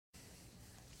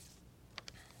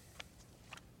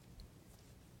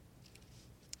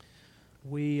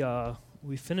We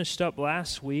finished up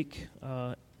last week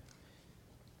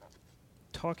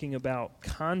talking about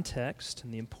context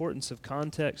and the importance of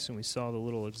context, and we saw the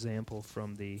little example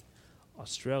from the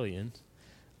Australian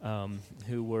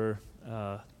who were.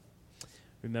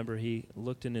 Remember, he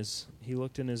looked in his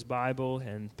Bible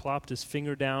and plopped his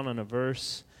finger down on a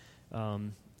verse,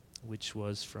 which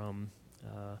was from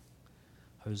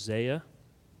Hosea,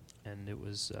 and it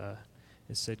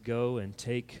said, "Go and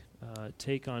take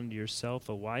on yourself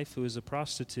a wife who is a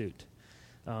prostitute."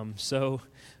 So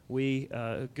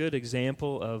a good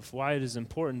example of why it is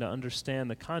important to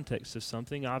understand the context of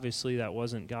something. Obviously, that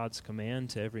wasn't God's command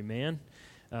to every man.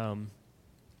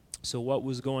 So what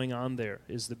was going on there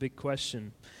is the big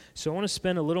question. So I want to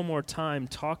spend a little more time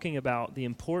talking about the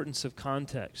importance of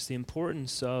context, the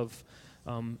importance of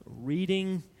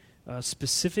reading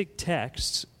specific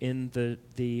texts in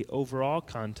the overall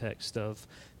context of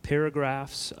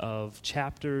paragraphs, of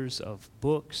chapters, of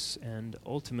books, and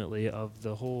ultimately of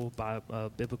the whole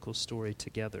biblical story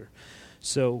together.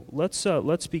 So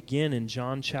let's begin in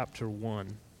John chapter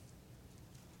 1.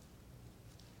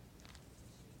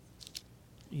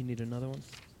 You need another one?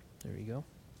 There you go.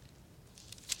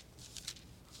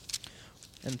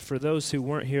 And for those who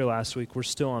weren't here last week, we're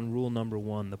still on rule number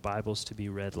 1, the Bible's to be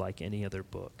read like any other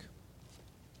book.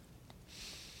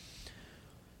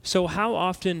 So how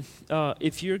often,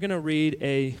 if you're going to read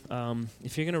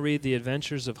the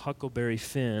Adventures of Huckleberry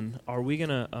Finn, we're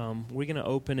going to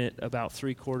open it about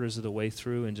 3/4 of the way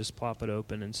through and just plop it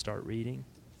open and start reading?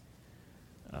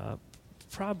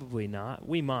 Probably not.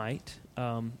 We might,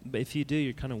 but if you do,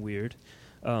 you're kind of weird.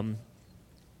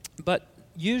 But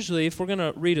usually, if we're going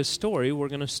to read a story, we're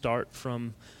going to start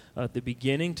from the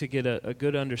beginning to get a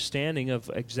good understanding of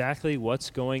exactly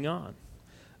what's going on.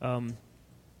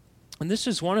 And this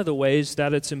is one of the ways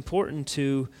that it's important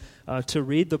to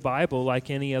read the Bible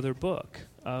like any other book.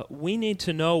 We need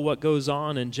to know what goes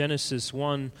on in Genesis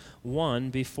 1:1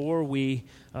 before we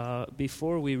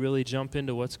really jump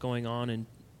into what's going on in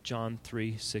John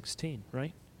 3:16,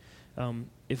 right?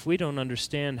 If we don't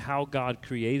understand how God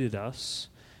created us,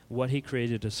 what He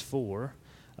created us for,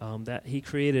 that He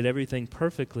created everything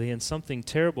perfectly and something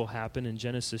terrible happened in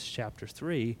Genesis chapter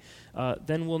 3,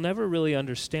 then we'll never really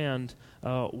understand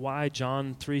why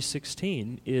John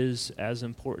 3:16 is as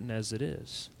important as it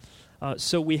is.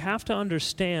 So we have to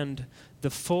understand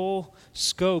the full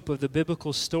scope of the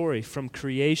biblical story, from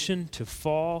creation to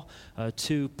fall,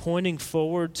 to pointing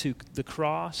forward to the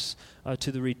cross,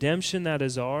 to the redemption that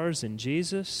is ours in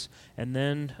Jesus, and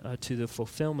then to the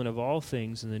fulfillment of all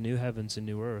things in the new heavens and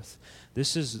new earth.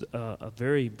 This is a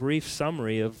very brief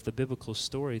summary of the biblical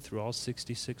story through all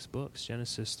 66 books,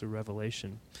 Genesis through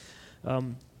Revelation.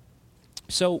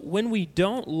 So when we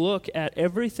don't look at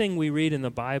everything we read in the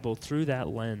Bible through that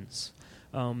lens,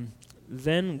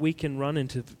 then we can run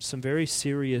into some very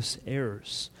serious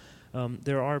errors.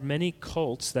 There are many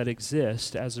cults that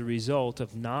exist as a result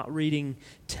of not reading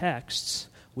texts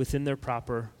within their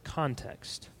proper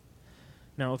context.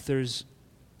 Now, if there's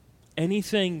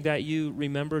anything that you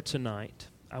remember tonight,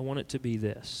 I want it to be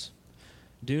this.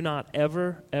 Do not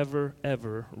ever, ever,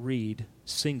 ever read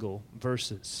single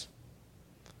verses.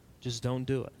 Just don't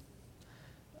do it.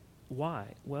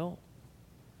 Why? Well,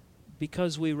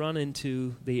 because we run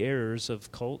into the errors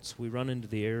of cults, we run into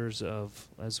the errors of,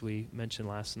 as we mentioned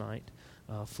last night,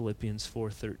 Philippians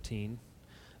 4:13.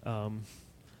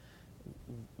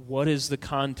 What is the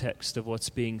context of what's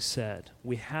being said?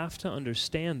 We have to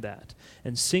understand that.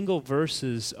 And single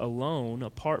verses alone,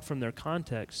 apart from their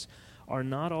context, are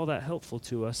not all that helpful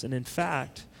to us. And in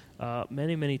fact,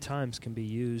 many, many times can be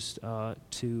used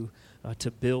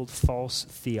to build false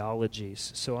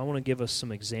theologies. So I want to give us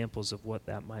some examples of what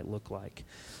that might look like.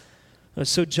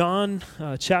 So John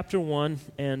chapter 1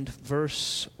 and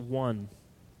verse 1.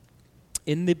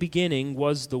 In the beginning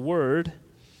was the Word,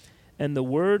 and the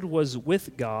Word was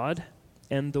with God,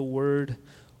 and the Word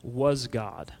was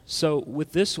God. So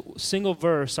with this single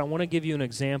verse, I want to give you an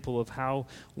example of how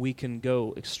we can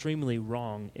go extremely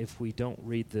wrong if we don't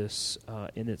read this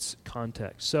in its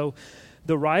context. So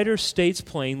the writer states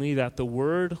plainly that the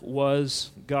Word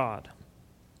was God.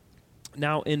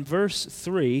 Now in verse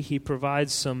 3, he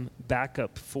provides some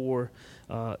backup for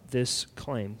this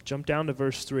claim. Jump down to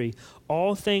verse 3.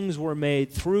 All things were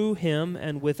made through Him,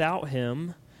 and without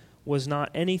Him was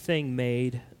not anything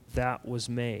made that was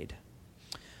made.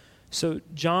 So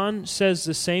John says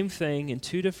the same thing in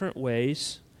two different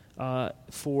ways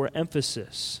for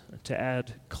emphasis, to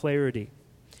add clarity.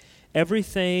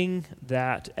 Everything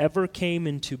that ever came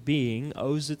into being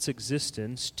owes its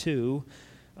existence to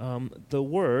the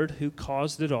Word who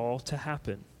caused it all to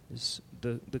happen, is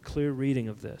the clear reading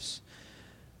of this.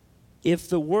 if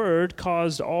the Word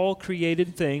caused all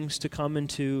created things to come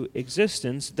into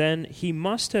existence, then he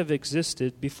must have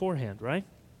existed beforehand, right?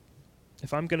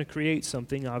 If I'm going to create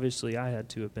something, obviously I had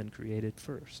to have been created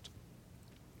first.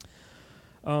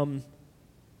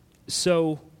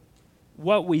 So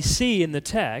what we see in the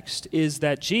text is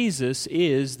that Jesus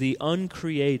is the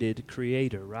uncreated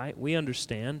creator, right? We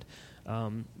understand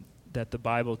that the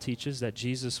Bible teaches that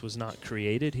Jesus was not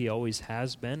created. He always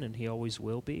has been and he always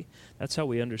will be. That's how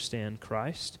we understand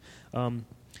Christ.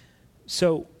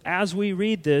 So as we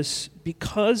read this,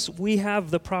 because we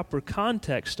have the proper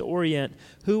context to orient,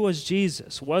 who was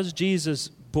Jesus? Was Jesus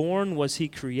born? Was he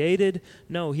created?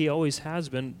 No, he always has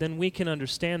been. Then we can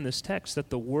understand this text that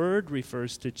the Word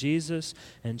refers to Jesus,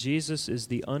 and Jesus is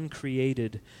the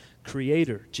uncreated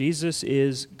creator. Jesus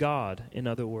is God, in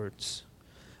other words.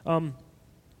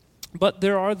 But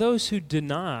there are those who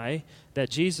deny that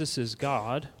Jesus is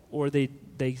God, or they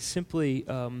simply,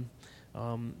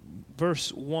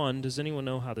 verse 1, does anyone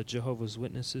know how the Jehovah's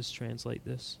Witnesses translate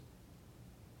this?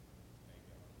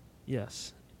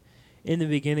 Yes. In the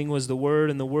beginning was the Word,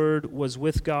 and the Word was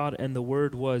with God, and the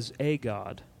Word was a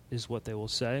God, is what they will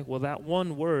say. Well, that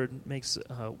one word makes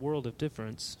a world of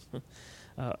difference.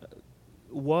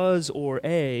 Was or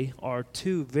a are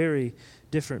two very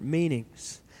different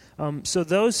meanings. So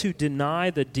those who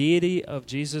deny the deity of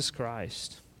Jesus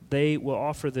Christ, they will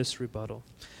offer this rebuttal.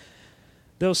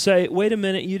 They'll say, wait a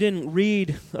minute, you didn't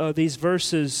read these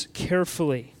verses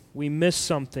carefully. We missed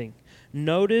something.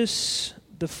 Notice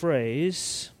the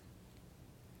phrase,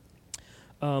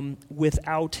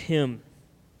 without him,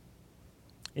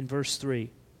 in verse 3.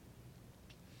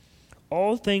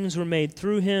 All things were made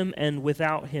through him, and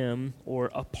without him,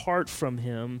 or apart from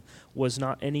him, was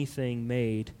not anything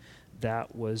made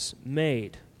that was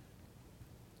made.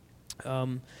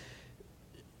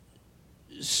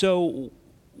 So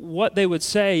what they would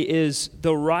say is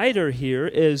the writer here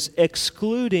is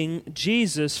excluding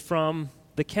Jesus from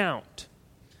the count.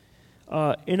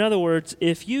 In other words,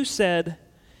 if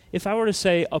I were to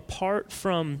say, apart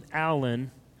from Alan,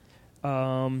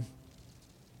 the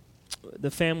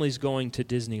family's going to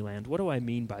Disneyland, what do I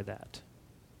mean by that?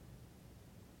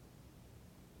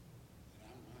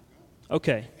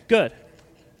 Okay, good.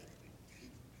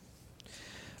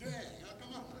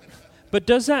 But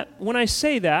does that, when I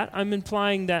say that, I'm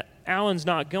implying that Alan's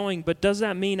not going, but does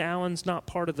that mean Alan's not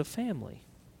part of the family?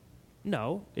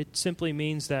 No, it simply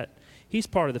means that he's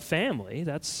part of the family,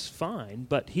 that's fine,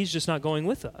 but he's just not going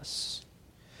with us.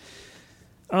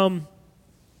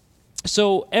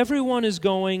 So everyone is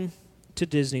going to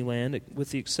Disneyland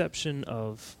with the exception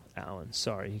of Alan.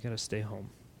 Sorry, you got to stay home.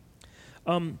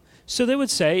 So they would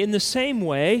say, in the same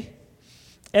way,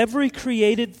 every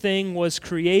created thing was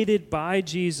created by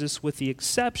Jesus with the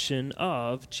exception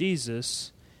of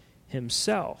Jesus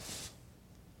himself.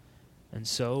 And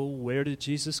so where did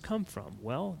Jesus come from?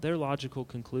 Well, their logical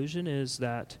conclusion is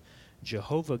that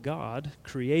Jehovah God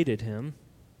created him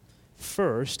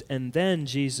first, and then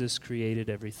Jesus created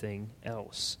everything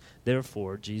else.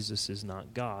 Therefore, Jesus is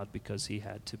not God because he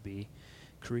had to be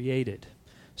created.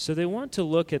 So they want to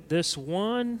look at this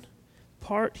one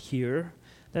part here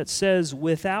that says,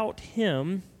 without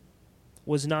him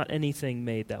was not anything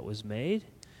made that was made,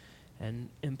 and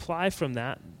imply from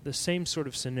that the same sort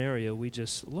of scenario we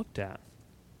just looked at.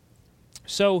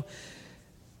 So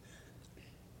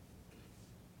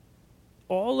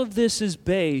all of this is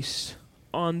based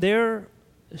on their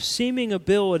seeming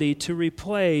ability to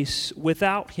replace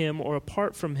without him or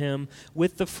apart from him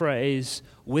with the phrase,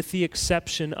 with the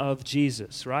exception of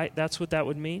Jesus, right? That's what that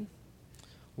would mean?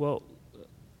 Well,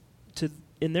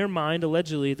 in their mind,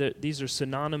 allegedly, these are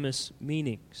synonymous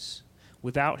meanings.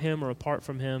 Without him or apart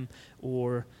from him,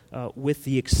 or with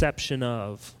the exception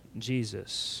of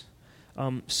Jesus.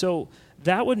 So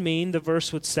that would mean the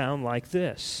verse would sound like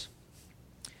this.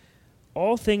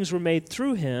 All things were made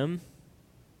through him,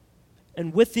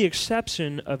 and with the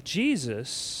exception of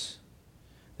Jesus,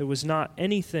 there was not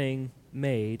anything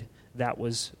made that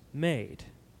was made.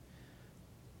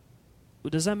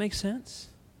 Does that make sense?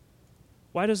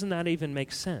 Why doesn't that even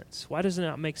make sense? Why doesn't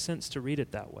it make sense to read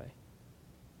it that way?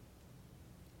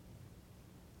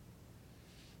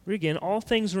 Read again, all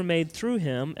things were made through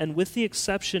him, and with the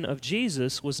exception of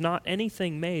Jesus was not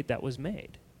anything made that was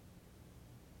made.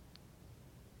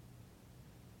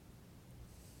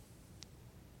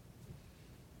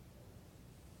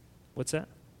 What's that?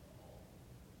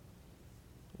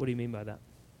 What do you mean by that?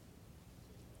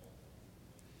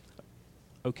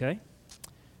 Okay.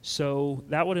 So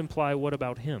that would imply, what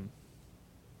about him?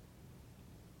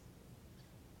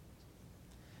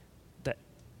 That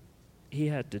he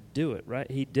had to do it, right?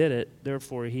 He did it,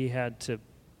 therefore he had to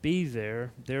be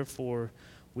there. Therefore,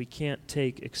 we can't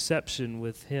take exception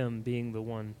with him being the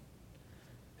one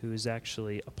who is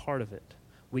actually a part of it.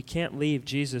 We can't leave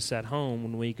Jesus at home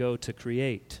when we go to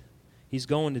create. He's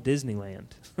going to Disneyland.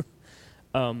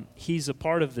 He's a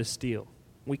part of this deal.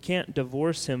 We can't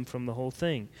divorce him from the whole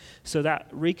thing. So that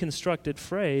reconstructed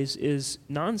phrase is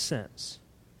nonsense.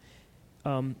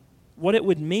 What it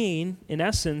would mean, in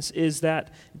essence, is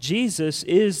that Jesus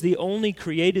is the only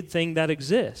created thing that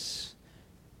exists.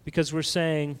 Because we're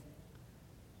saying,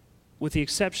 with the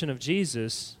exception of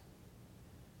Jesus,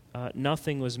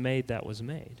 nothing was made that was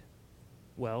made.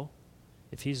 Well,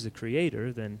 if he's the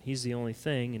creator, then he's the only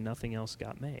thing and nothing else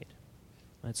got made.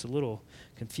 It's a little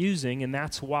confusing, and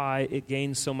that's why it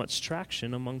gains so much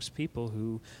traction amongst people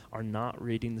who are not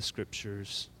reading the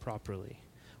Scriptures properly.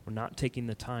 We're not taking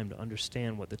the time to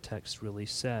understand what the text really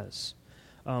says.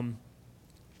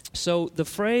 So the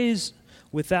phrase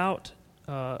without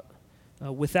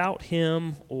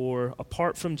him or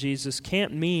apart from Jesus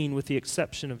can't mean with the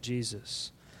exception of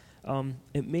Jesus.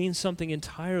 It means something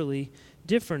entirely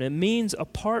different. It means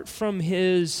apart from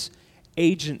his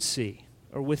agency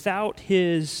or without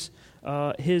his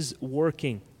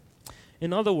working.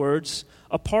 In other words,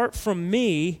 apart from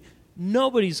me,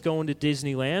 nobody's going to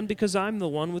Disneyland because I'm the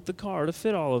one with the car to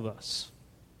fit all of us.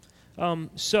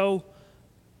 So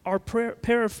our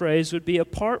paraphrase would be,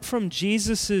 apart from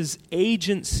Jesus'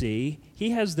 agency, he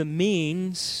has the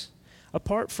means.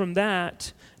 Apart from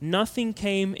that, nothing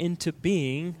came into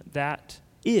being that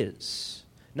is.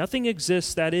 Nothing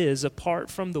exists that is apart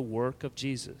from the work of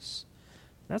Jesus.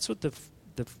 That's what the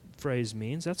phrase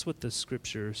means. That's what the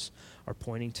Scriptures are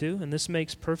pointing to. And this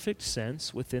makes perfect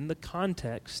sense within the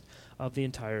context of the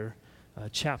entire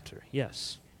chapter.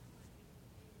 Yes.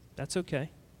 That's okay.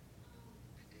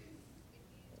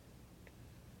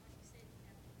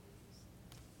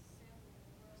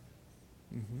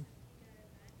 Mm-hmm.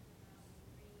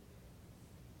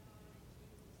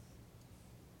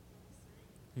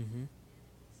 Mm-hmm.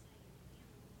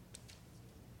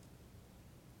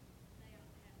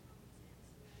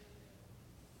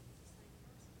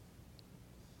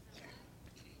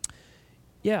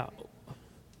 Yeah.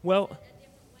 Well,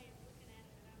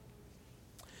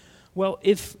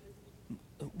 if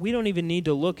we don't even need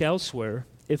to look elsewhere,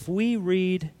 if we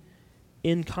read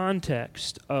in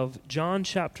context of John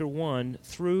chapter 1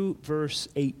 through verse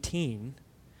 18,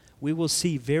 we will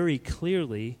see very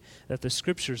clearly that the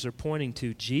Scriptures are pointing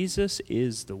to Jesus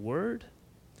is the Word,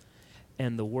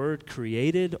 and the Word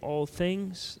created all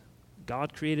things.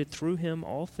 God created through him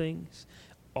all things.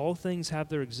 All things have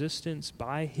their existence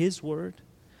by his Word.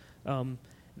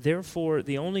 Therefore,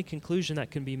 the only conclusion that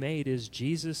can be made is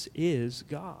Jesus is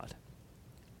God.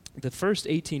 The first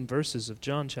 18 verses of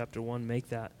John chapter 1 make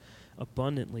that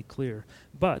abundantly clear.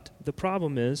 But the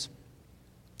problem is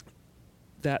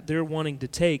that they're wanting to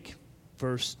take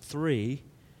verse 3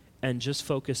 and just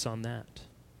focus on that.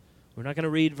 We're not going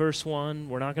to read verse 1.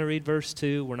 We're not going to read verse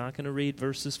 2. We're not going to read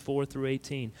verses 4 through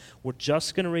 18. We're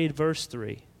just going to read verse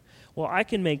 3. Well, I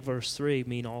can make verse 3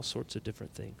 mean all sorts of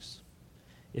different things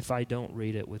if I don't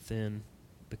read it within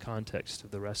the context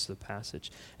of the rest of the passage.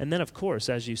 And then, of course,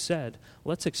 as you said,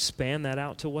 let's expand that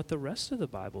out to what the rest of the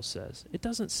Bible says. It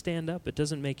doesn't stand up. It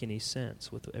doesn't make any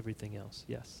sense with everything else.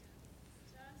 Yes?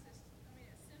 It's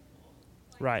simple.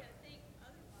 Right. To think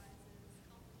otherwise is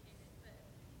complicated, but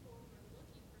people who are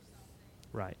looking for something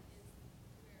Right.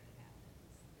 is where it happens,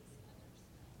 this other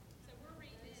stuff. So we're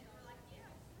reading it, and we're like, yeah,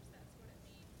 of course that's what it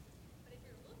means. But if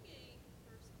you're looking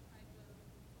for some type of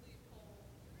loophole,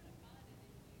 you're going to find it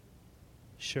if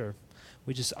you... Sure.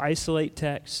 We just isolate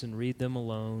texts and read them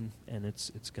alone, and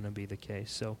it's going to be the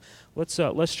case. So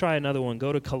let's try another one.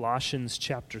 Go to Colossians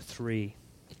chapter 3.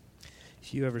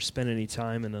 If you ever spend any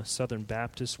time in a Southern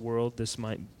Baptist world, this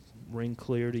might ring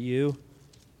clear to you.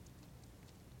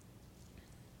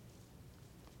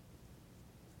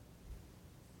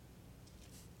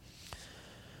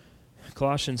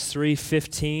 Colossians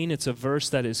 3:15, it's a verse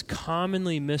that is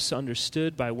commonly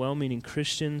misunderstood by well-meaning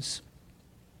Christians.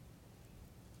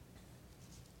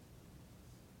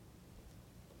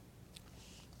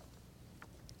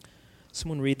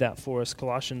 Someone read that for us,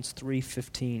 Colossians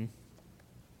 3:15.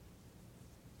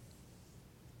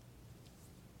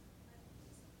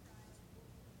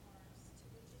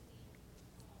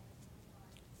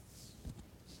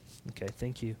 Okay,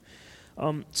 thank you.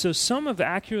 So some have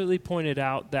accurately pointed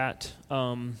out that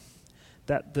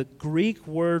that the Greek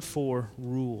word for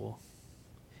rule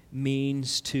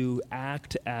means to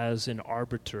act as an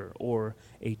arbiter or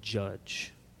a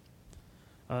judge.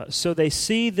 So they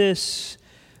see this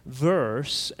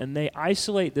verse, and they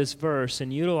isolate this verse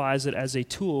and utilize it as a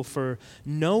tool for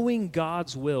knowing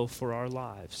God's will for our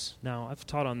lives. Now, I've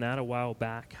taught on that a while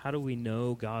back. How do we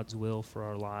know God's will for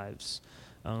our lives?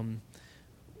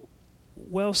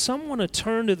 Well, some want to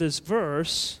turn to this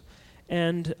verse,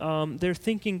 and their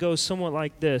thinking goes somewhat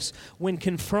like this. When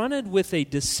confronted with a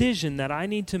decision that I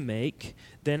need to make,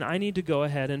 then I need to go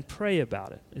ahead and pray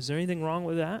about it. Is there anything wrong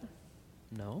with that?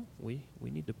 No, we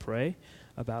need to pray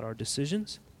about our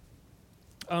decisions.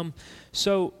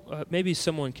 So maybe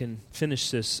someone can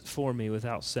finish this for me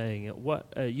without saying it.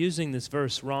 Using this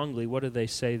verse wrongly, what do they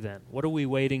say then? What are we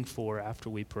waiting for after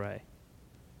we pray?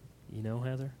 You know,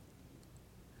 Heather?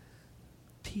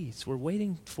 Peace. We're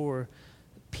waiting for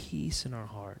peace in our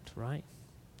heart, right?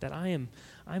 That I'm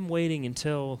waiting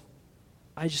until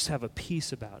I just have a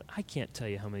peace about it. I can't tell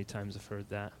you how many times I've heard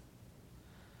that.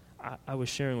 I was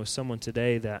sharing with someone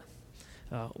today that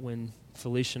when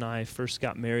Felicia and I first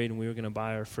got married and we were going to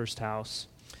buy our first house,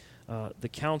 the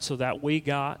counsel that we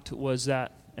got was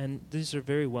that, and these are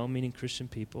very well-meaning Christian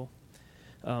people,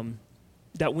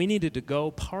 that we needed to go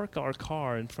park our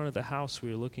car in front of the house we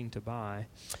were looking to buy,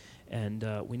 and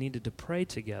we needed to pray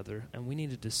together, and we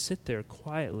needed to sit there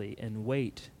quietly and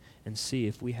wait and see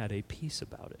if we had a peace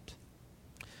about it.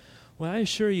 Well, I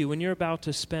assure you, when you're about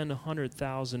to spend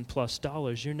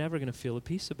 $100,000+ you're never going to feel a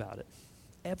peace about it.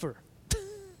 Ever.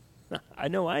 I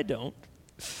know I don't.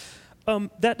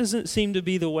 That doesn't seem to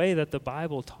be the way that the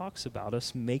Bible talks about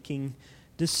us making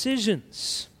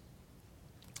decisions.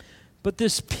 But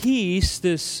this peace,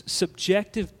 this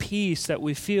subjective peace that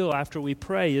we feel after we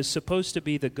pray is supposed to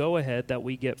be the go-ahead that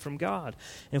we get from God.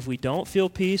 If we don't feel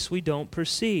peace, we don't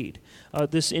proceed.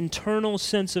 This internal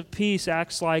sense of peace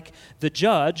acts like the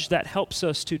judge that helps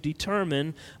us to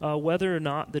determine whether or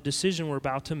not the decision we're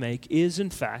about to make is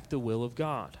in fact the will of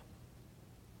God.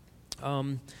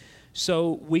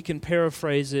 So we can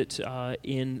paraphrase it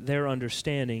in their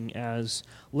understanding as,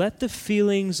 let the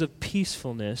feelings of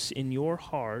peacefulness in your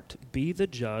heart be the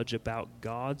judge about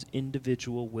God's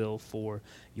individual will for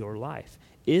your life.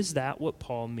 Is that what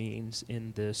Paul means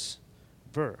in this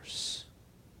verse?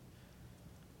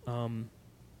 Well,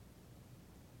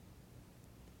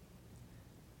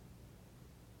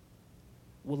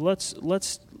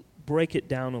 let's break it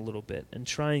down a little bit and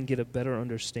try and get a better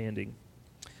understanding.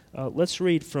 Let's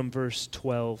read from verse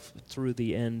 12 through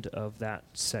the end of that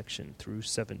section, through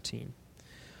 17.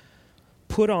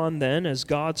 Put on then, as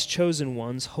God's chosen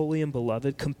ones, holy and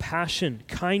beloved, compassion,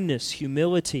 kindness,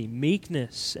 humility,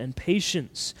 meekness, and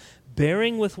patience,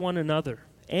 bearing with one another.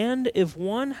 And if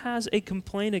one has a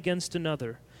complaint against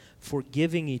another,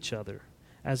 forgiving each other,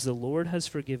 as the Lord has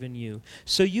forgiven you,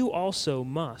 so you also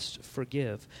must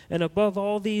forgive. And above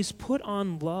all these, put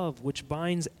on love, which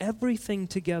binds everything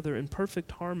together in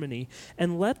perfect harmony,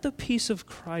 and let the peace of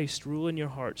Christ rule in your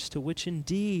hearts, to which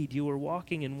indeed you are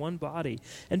walking in one body.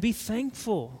 And be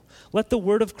thankful. Let the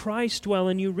word of Christ dwell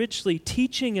in you richly,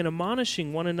 teaching and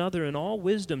admonishing one another in all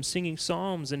wisdom, singing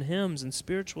psalms and hymns and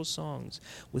spiritual songs,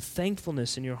 with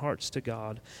thankfulness in your hearts to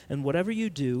God. And whatever you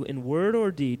do, in word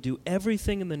or deed, do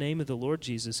everything in the name of the Lord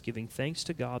Jesus, giving thanks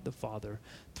to God the Father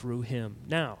through him.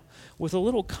 Now, with a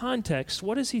little context,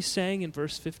 what is he saying in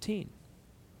verse 15?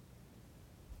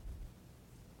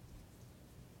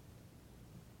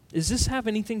 Does this have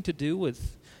anything to do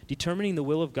with determining the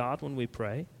will of God when we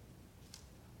pray?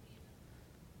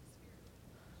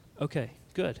 Okay,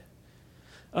 good.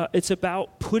 It's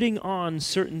about putting on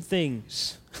certain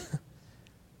things.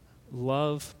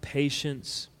 Love,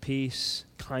 patience, peace,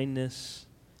 kindness,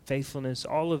 faithfulness,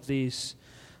 all of these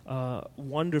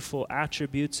wonderful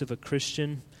attributes of a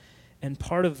Christian. And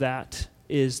part of that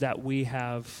is that we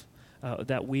have,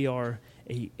 that we are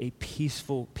a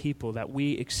peaceful people, that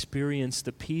we experience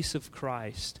the peace of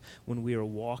Christ when we are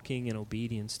walking in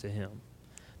obedience to him.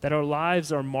 That our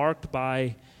lives are marked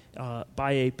by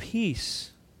a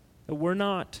peace. That we're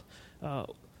not,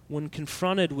 when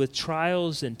confronted with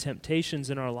trials and temptations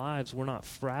in our lives, we're not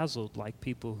frazzled like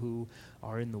people who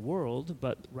are in the world,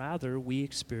 but rather we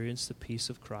experience the peace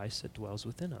of Christ that dwells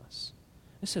within us.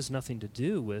 This has nothing to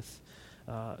do with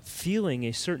feeling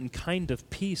a certain kind of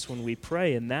peace when we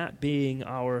pray, and that being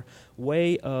our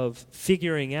way of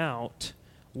figuring out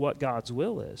what God's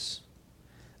will is.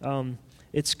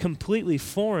 It's completely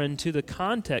foreign to the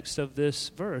context of this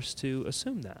verse to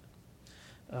assume that.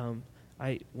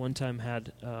 I one time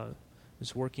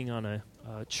was working on a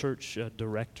church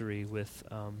directory with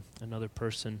another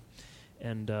person,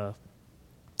 and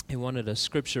he wanted a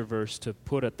scripture verse to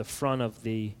put at the front of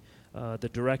the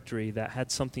directory that had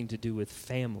something to do with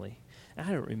family.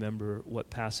 I don't remember what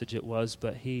passage it was,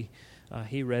 but he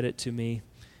read it to me,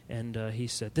 And he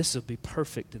said, this will be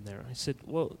perfect in there. I said,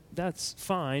 well, that's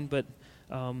fine, but,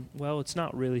 well, it's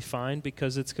not really fine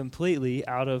because it's completely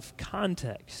out of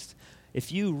context.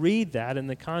 If you read that in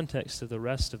the context of the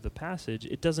rest of the passage,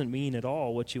 it doesn't mean at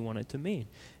all what you want it to mean.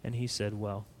 And he said,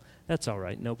 well, that's all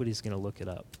right. Nobody's going to look it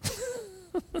up.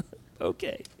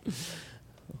 Okay.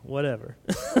 Whatever.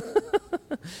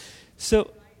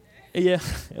 So, yeah,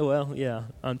 well, yeah,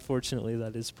 unfortunately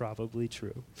that is probably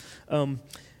true.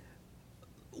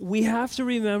 We have to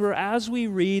remember as we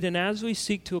read and as we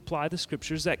seek to apply the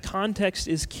scriptures that context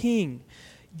is king.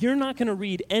 You're not going to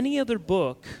read any other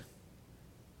book,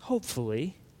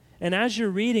 hopefully, and as you're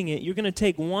reading it, you're going to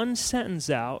take one sentence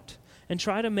out and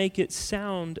try to make it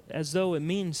sound as though it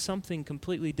means something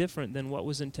completely different than what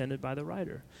was intended by the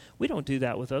writer. We don't do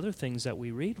that with other things that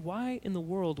we read. Why in the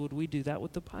world would we do that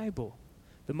with the Bible?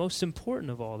 The most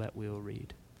important of all that we'll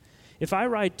read. If I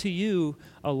write to you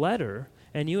a letter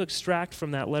and you extract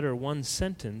from that letter one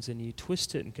sentence and you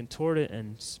twist it and contort it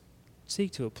and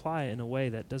seek to apply it in a way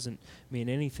that doesn't mean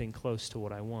anything close to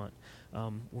what I want,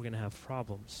 we're going to have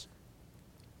problems.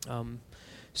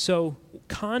 So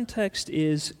context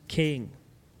is king.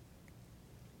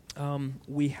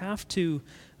 We have to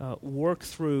work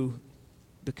through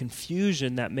the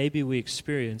confusion that maybe we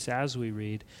experience as we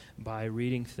read by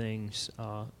reading things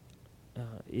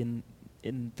in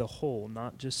the whole,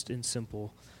 not just in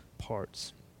simple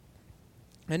parts.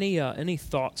 Any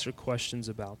thoughts or questions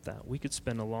about that? We could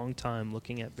spend a long time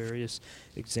looking at various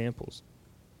examples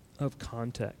of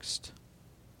context.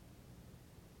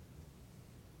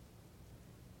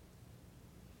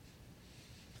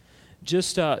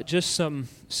 Just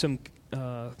some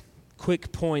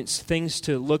quick points, things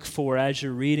to look for as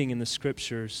you're reading in the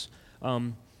scriptures.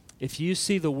 If you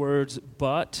see the words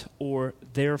but or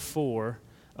therefore,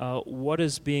 what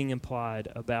is being implied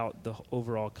about the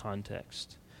overall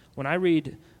context? When I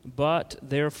read but,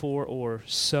 therefore, or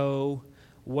so,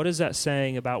 what is that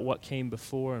saying about what came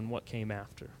before and what came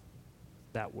after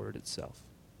that word itself?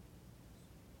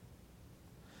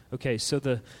 Okay, so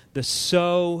the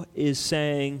so is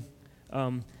saying,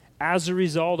 as a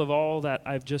result of all that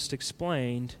I've just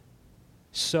explained,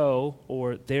 so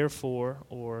or therefore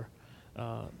or,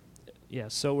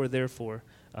 so or therefore,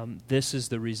 this is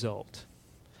the result.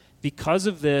 Because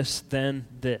of this, then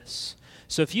this.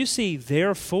 So if you see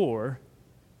therefore,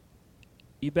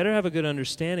 you better have a good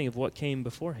understanding of what came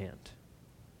beforehand.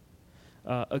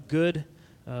 A good,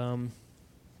 good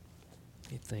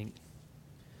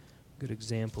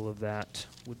example of that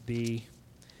would be,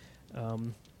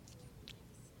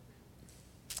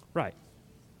 right.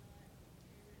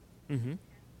 Mm-hmm.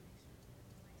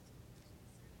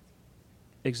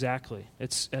 Exactly.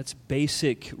 That's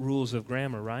basic rules of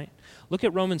grammar, right? Look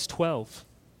at Romans 12.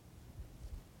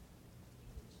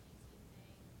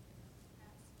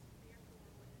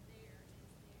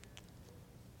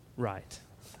 Right.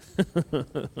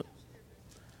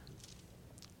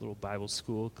 Little Bible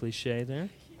school cliche there.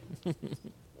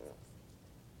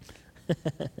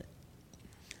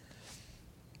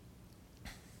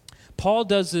 Paul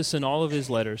does this in all of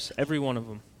his letters, every one of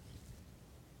them.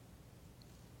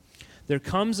 There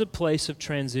comes a place of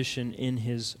transition in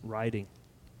his writing,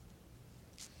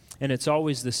 and it's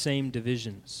always the same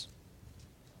divisions.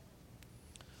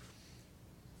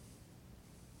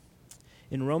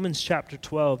 In Romans chapter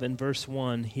 12 and verse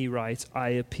 1, he writes, I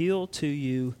appeal to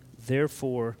you,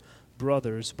 therefore,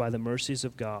 brothers, by the mercies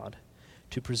of God,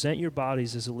 to present your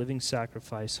bodies as a living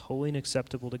sacrifice, holy and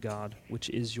acceptable to God, which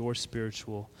is your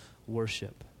spiritual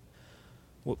worship.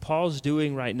 What Paul's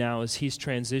doing right now is he's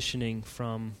transitioning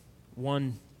from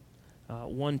one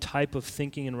type of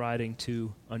thinking and writing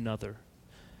to another.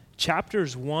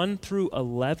 Chapters 1 through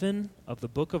 11 of the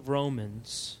book of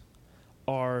Romans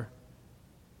are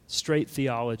straight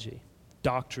theology,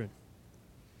 doctrine.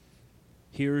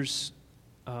 Here's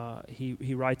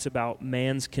he writes about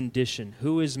man's condition.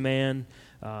 Who is man?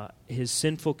 His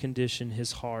sinful condition,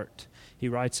 his heart. He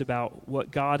writes about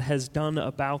what God has done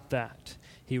about that.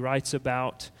 He writes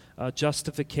about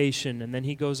justification, and then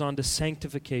he goes on to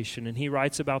sanctification, and he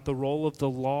writes about the role of the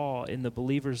law in the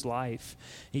believer's life.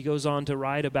 He goes on to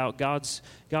write about God's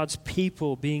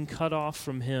people being cut off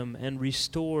from him and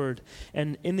restored.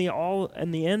 And in the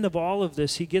end of all of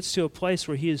this, he gets to a place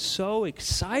where he is so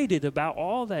excited about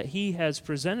all that he has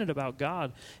presented about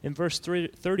God. In verse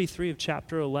 33 of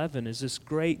chapter 11 is this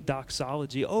great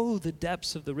doxology. Oh, the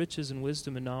depths of the riches and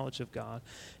wisdom and knowledge of God.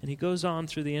 And he goes on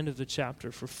through the end of the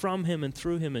chapter, for from him and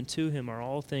through him and and to him are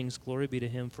all things. Glory be to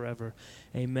him forever.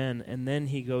 Amen. And then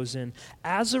he goes in,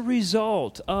 as a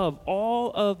result of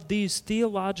all of these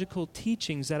theological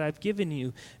teachings that I've given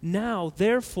you, now,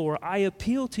 therefore, I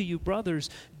appeal to you, brothers,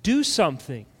 do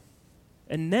something.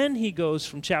 And then he goes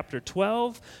from chapter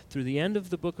 12 through the end of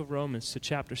the book of Romans to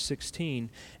chapter 16,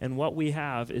 and what we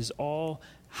have is all,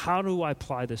 how do I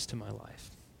apply this to my life?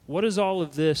 What does all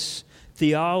of this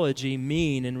theology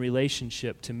mean in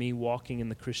relationship to me walking in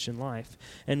the Christian life?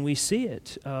 And we see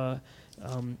it.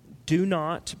 Do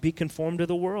not be conformed to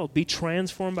the world. Be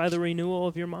transformed by the renewal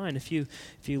of your mind. If you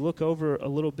look over a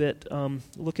little bit,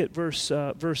 look at verse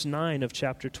 9 of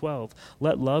chapter 12.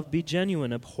 Let love be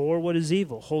genuine. Abhor what is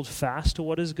evil. Hold fast to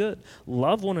what is good.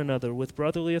 Love one another with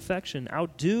brotherly affection.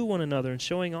 Outdo one another in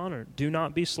showing honor. Do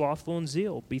not be slothful in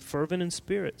zeal. Be fervent in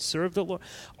spirit. Serve the Lord.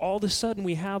 All of a sudden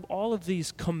we have all of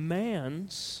these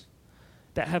commands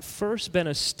that have first been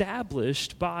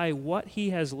established by what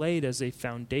he has laid as a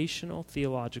foundational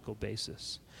theological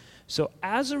basis. So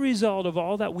as a result of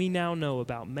all that we now know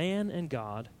about man and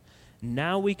God,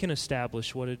 now we can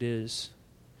establish what it is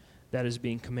that is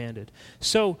being commanded.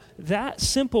 So that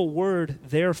simple word,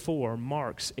 therefore,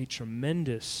 marks a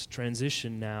tremendous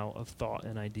transition now of thought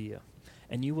and idea.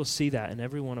 And you will see that in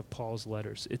every one of Paul's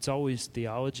letters. It's always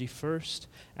theology first,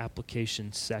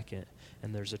 application second.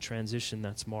 And there's a transition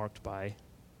that's marked by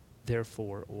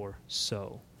therefore or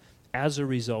so. As a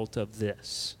result of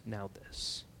this, now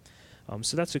this.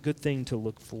 So that's a good thing to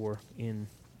look for in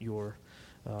your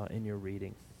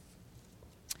reading.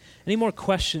 Any more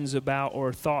questions about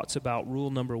or thoughts about rule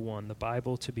number 1, the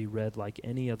Bible to be read like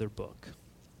any other book?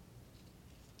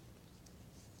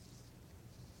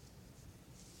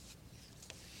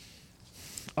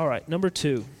 All right, number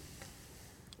 2.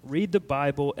 Read the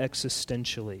Bible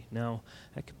existentially. Now,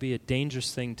 that could be a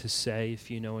dangerous thing to say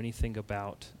if you know anything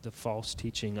about the false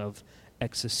teaching of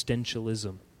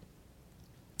existentialism.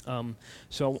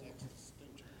 So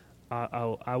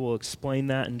I will explain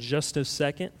that in just a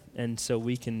second, and so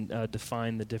we can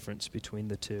define the difference between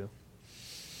the two.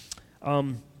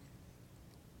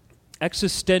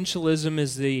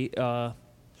 Existentialism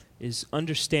is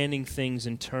understanding things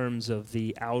in terms of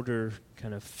the outer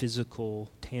kind of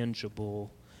physical,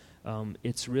 tangible.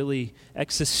 It's really,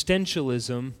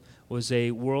 existentialism was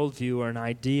a worldview or an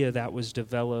idea that was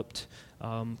developed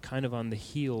kind of on the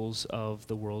heels of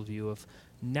the worldview of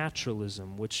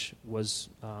naturalism, which was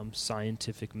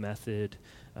scientific method,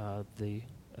 the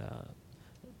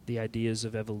ideas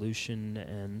of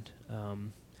evolution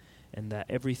and that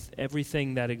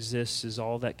everything that exists is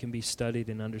all that can be studied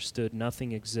and understood.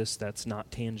 Nothing exists that's not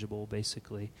tangible,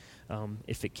 basically.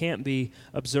 If it can't be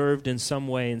observed in some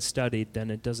way and studied,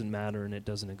 then it doesn't matter and it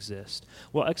doesn't exist.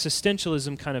 Well,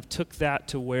 existentialism kind of took that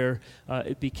to where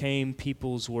it became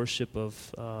people's worship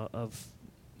of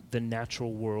the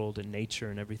natural world and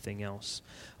nature and everything else.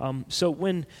 So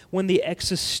when the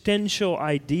existential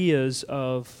ideas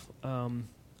of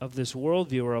this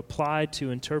worldview are applied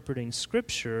to interpreting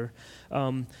Scripture,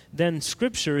 then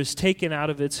Scripture is taken out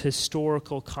of its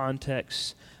historical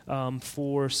context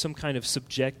for some kind of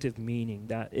subjective meaning,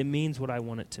 that it means what I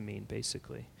want it to mean,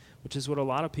 basically, which is what a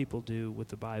lot of people do with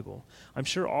the Bible. I'm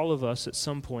sure all of us at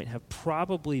some point have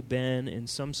probably been in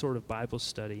some sort of Bible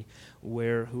study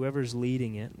where whoever's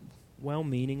leading it,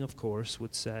 well-meaning, of course,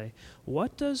 would say,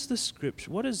 what is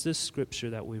this Scripture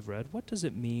that we've read, what does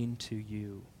it mean to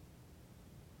you?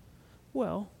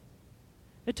 Well,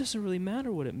 it doesn't really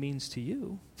matter what it means to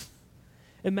you.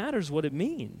 It matters what it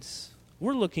means.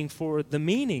 We're looking for the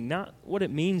meaning, not what it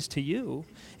means to you.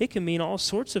 It can mean all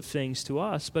sorts of things to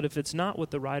us, but if it's not what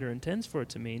the writer intends for it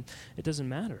to mean, it doesn't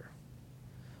matter.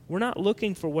 We're not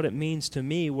looking for what it means to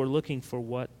me. We're looking for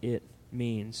what it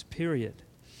means, period.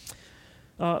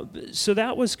 So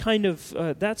that was kind of,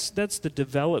 that's the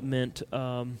development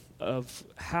of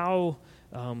how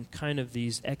kind of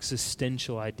these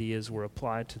existential ideas were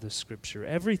applied to the Scripture.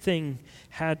 Everything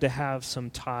had to have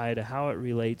some tie to how it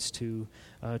relates to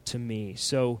me.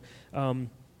 So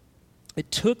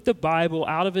it took the Bible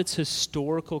out of its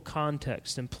historical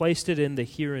context and placed it in the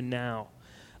here and now.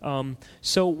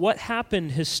 So what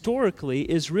happened historically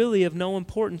is really of no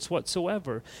importance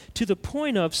whatsoever, to the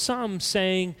point of some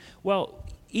saying, well,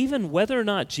 even whether or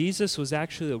not Jesus was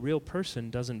actually a real person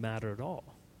doesn't matter at all.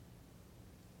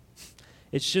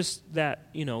 It's just that,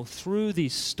 through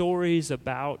these stories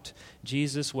about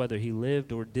Jesus, whether he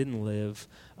lived or didn't live,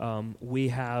 we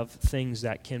have things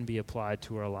that can be applied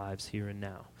to our lives here and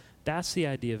now. That's the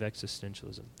idea of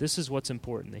existentialism. This is what's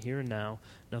important, the here and now.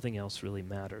 Nothing else really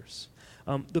matters.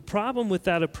 The problem with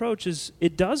that approach is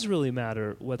it does really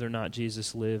matter whether or not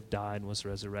Jesus lived, died, and was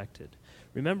resurrected.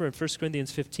 Remember in 1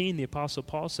 Corinthians 15, the Apostle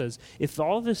Paul says, if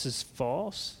all this is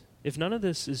false, if none of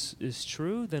this is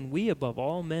true, then we above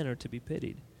all men are to be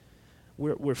pitied.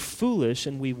 We're foolish,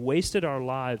 and we've wasted our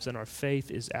lives, and our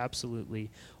faith is absolutely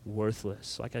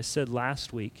worthless. Like I said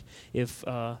last week, if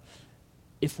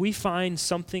we find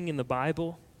something in the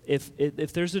Bible,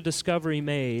 if there's a discovery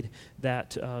made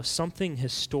that something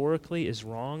historically is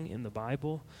wrong in the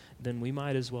Bible, then we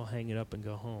might as well hang it up and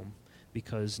go home,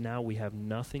 because now we have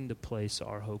nothing to place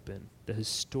our hope in. The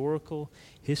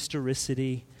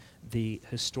historicity, the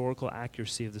historical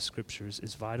accuracy of the Scriptures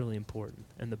is vitally important,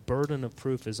 and the burden of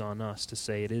proof is on us to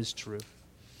say it is true.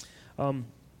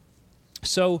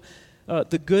 So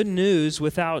the good news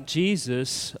without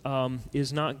Jesus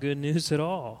is not good news at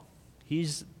all.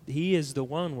 He is the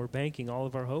one we're banking all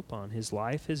of our hope on, his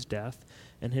life, his death,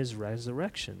 and his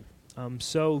resurrection.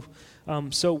 So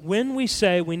when we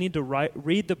say we need to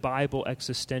read the Bible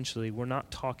existentially, we're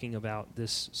not talking about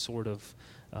this sort of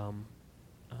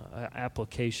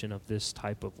application of this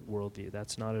type of worldview.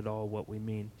 That's not at all what we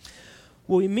mean.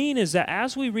 What we mean is that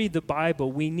as we read the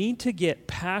Bible, we need to get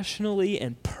passionately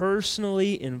and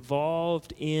personally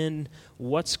involved in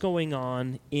what's going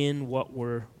on in what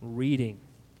we're reading.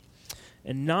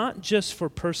 And not just for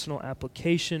personal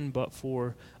application, but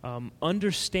for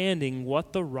understanding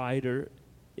what the writer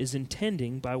is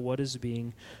intending by what is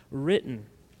being written.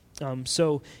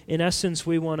 So, in essence,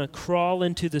 we want to crawl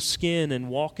into the skin and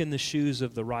walk in the shoes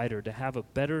of the writer to have a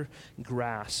better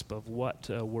grasp of what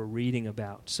we're reading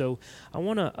about. So, I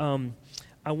want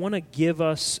to give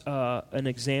us an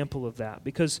example of that,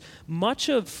 because much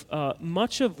of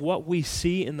what we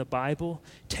see in the Bible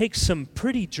takes some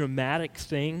pretty dramatic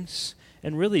things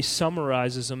and really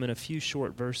summarizes them in a few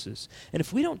short verses. And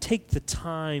if we don't take the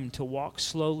time to walk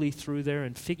slowly through there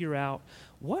and figure out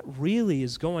what really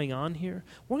is going on here,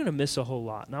 we're going to miss a whole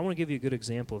lot. And I want to give you a good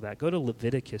example of that. Go to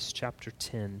Leviticus chapter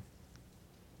 10.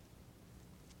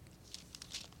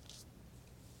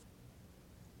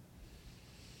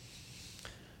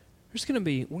 We're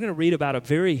going to read about a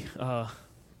very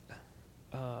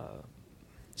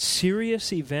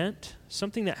serious event,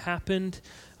 something that happened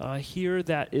here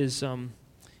that is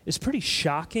pretty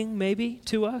shocking maybe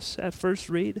to us at first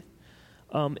read.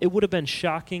 It would have been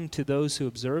shocking to those who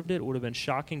observed it. It would have been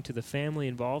shocking to the family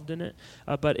involved in it.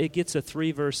 But it gets a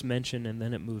 3-verse mention, and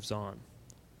then it moves on.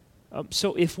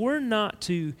 So if we're not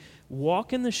to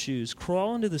walk in the shoes,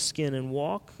 crawl into the skin, and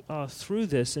walk through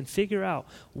this and figure out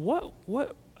what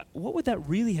would that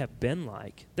really have been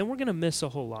like, then we're going to miss a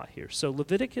whole lot here. So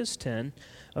Leviticus 10,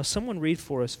 someone read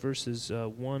for us verses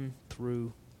 1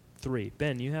 through 3.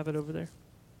 Ben, you have it over there?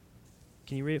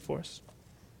 Can you read it for us?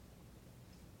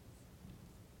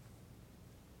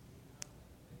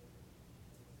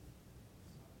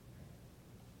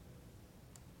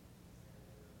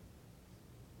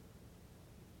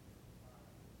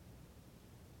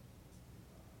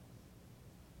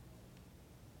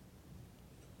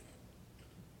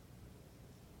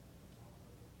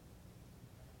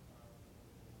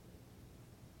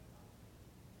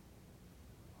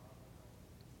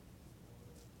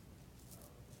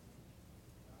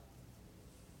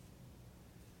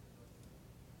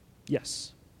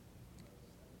 Yes.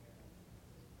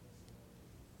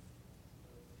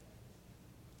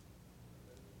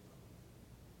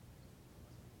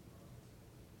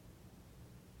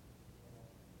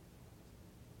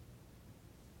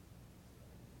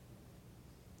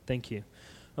 Thank you.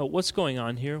 What's going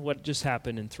on here? What just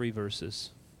happened in 3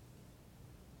 verses?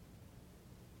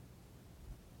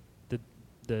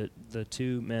 The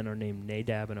 2 men are named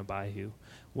Nadab and Abihu.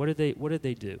 What did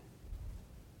they do?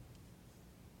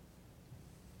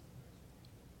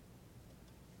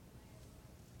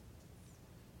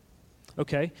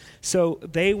 Okay, so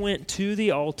they went to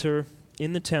the altar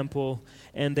in the temple,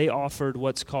 and they offered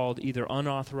what's called either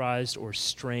unauthorized or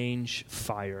strange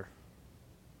fire.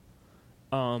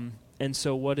 And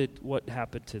so what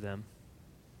happened to them?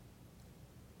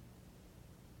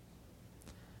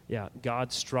 Yeah,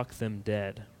 God struck them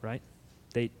dead, right?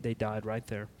 They died right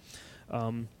there.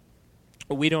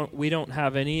 We don't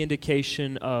have any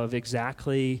indication of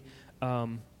exactly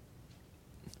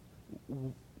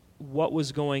what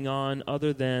was going on,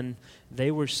 other than they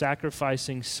were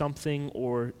sacrificing something,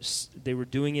 or they were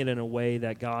doing it in a way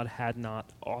that God had not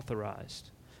authorized.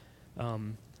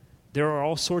 There are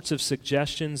all sorts of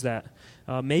suggestions that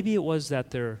maybe it was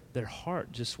that their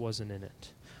heart just wasn't in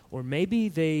it, or maybe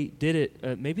they did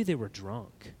it. Maybe they were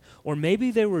drunk, or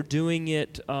maybe they were doing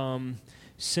it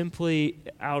simply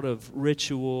out of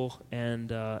ritual, and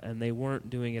they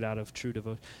weren't doing it out of true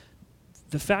devotion.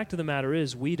 the fact of the matter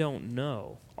is we don't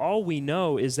know. All we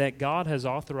know is that God has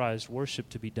authorized worship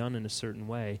to be done in a certain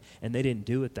way, and they didn't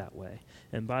do it that way.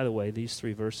 And by the way, these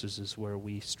 3 verses is where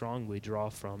we strongly draw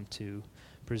from to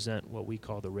present what we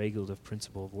call the regulative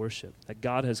principle of worship. That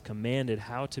God has commanded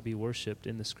how to be worshipped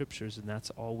in the Scriptures, and that's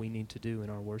all we need to do in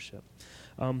our worship.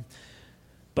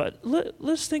 But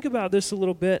let's think about this a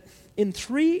little bit. In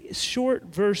 3 short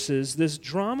verses, this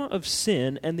drama of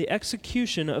sin and the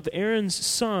execution of Aaron's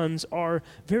sons are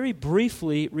very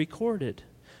briefly recorded.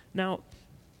 Now,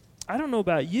 I don't know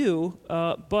about you,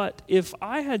 but if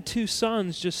I had 2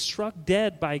 sons just struck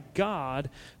dead by God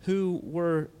who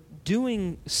were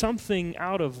doing something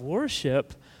out of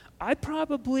worship, I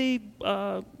probably,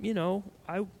 I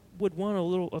would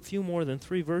want a few more than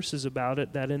 3 verses about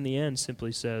it that in the end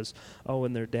simply says, oh,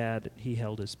 and their dad, he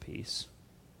held his peace.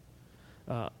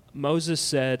 Moses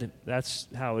said, that's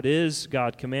how it is.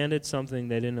 God commanded something,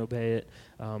 they didn't obey it,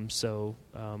 so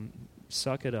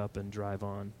suck it up and drive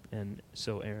on. And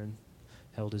so Aaron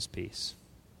held his peace.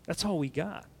 That's all we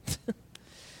got.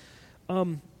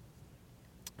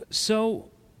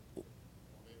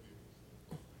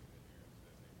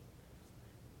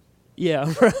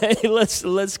 Yeah, right.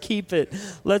 Let's keep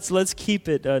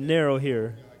it narrow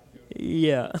here.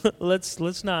 Yeah,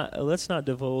 let's not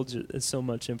divulge so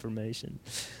much information.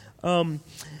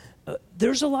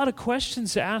 There's a lot of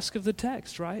questions to ask of the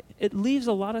text, right? It leaves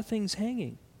a lot of things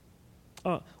hanging.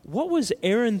 What was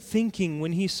Aaron thinking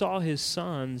when he saw his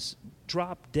sons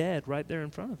drop dead right there in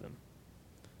front of him?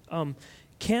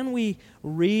 Can we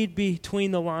read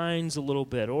between the lines a little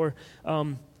bit, or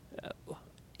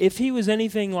if he was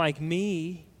anything like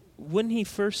me, wouldn't he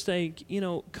first think,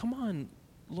 come on,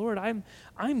 Lord,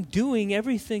 I'm doing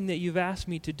everything that you've asked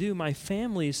me to do. My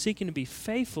family is seeking to be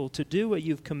faithful to do what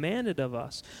you've commanded of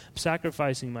us. I'm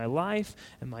sacrificing my life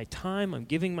and my time. I'm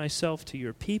giving myself to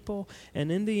your people.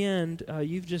 And in the end,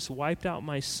 you've just wiped out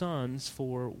my sons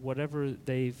for whatever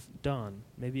they've done.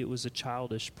 Maybe it was a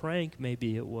childish prank.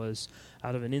 Maybe it was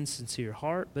out of an insincere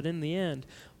heart. But in the end,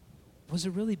 was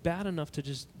it really bad enough to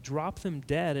just drop them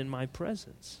dead in my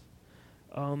presence?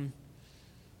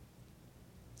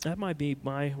 That might be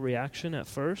my reaction at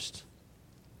first.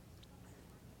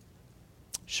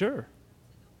 Sure.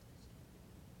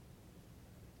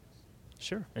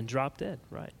 And drop dead,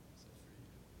 right.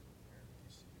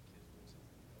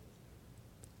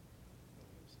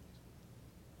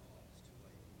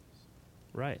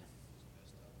 Right.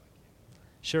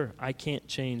 Sure, I can't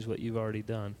change what you've already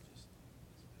done.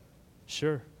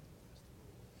 Sure.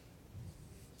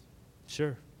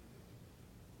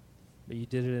 But you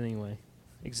did it anyway.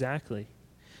 Exactly.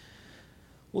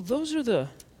 Well, those are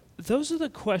the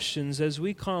questions as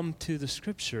we come to the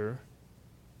Scripture.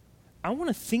 I want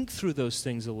to think through those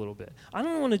things a little bit. I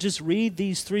don't want to just read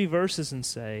these 3 verses and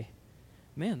say,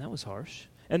 man, that was harsh,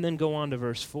 and then go on to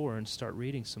verse 4 and start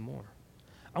reading some more.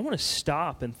 I want to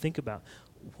stop and think about,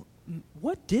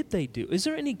 what did they do? Is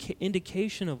there any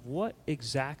indication of what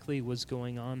exactly was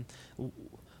going on?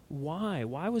 Why?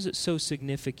 Why was it so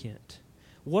significant?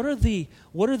 What are the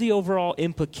overall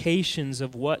implications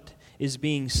of what is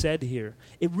being said here?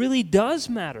 It really does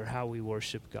matter how we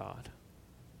worship God.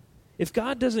 If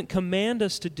God doesn't command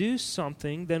us to do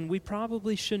something, then we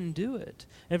probably shouldn't do it.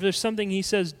 And if there's something He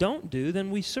says don't do, then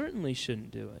we certainly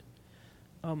shouldn't do it.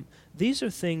 These are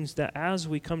things that as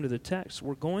we come to the text,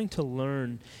 we're going to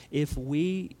learn if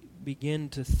we begin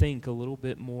to think a little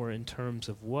bit more in terms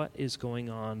of what is going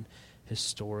on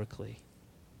historically.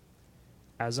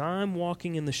 As I'm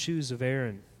walking in the shoes of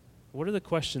Aaron, what are the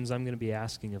questions I'm going to be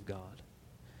asking of God?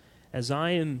 As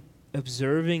I am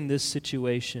observing this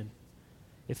situation,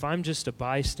 if I'm just a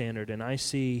bystander and I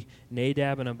see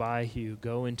Nadab and Abihu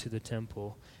go into the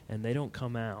temple and they don't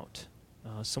come out,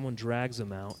 someone drags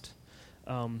them out,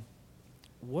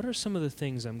 what are some of the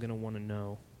things I'm going to want to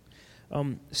know?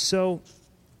 So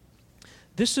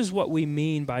this is what we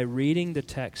mean by reading the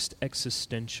text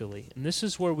existentially. And this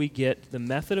is where we get the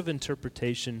method of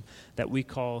interpretation that we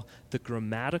call the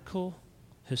grammatical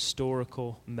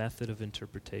historical method of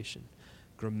interpretation.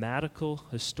 Grammatical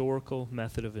historical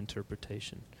method of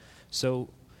interpretation. So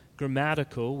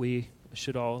grammatical, we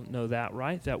should all know that,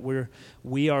 right? That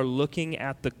we are looking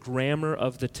at the grammar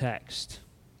of the text.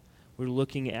 We're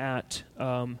looking at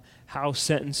how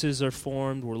sentences are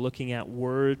formed. We're looking at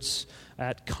words,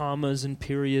 at commas and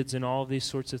periods and all of these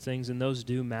sorts of things, and those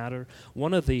do matter.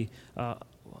 One of the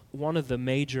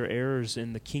major errors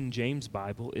in the King James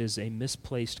Bible is a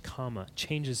misplaced comma.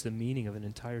 Changes the meaning of an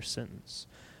entire sentence.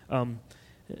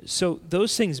 So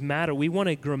those things matter. We want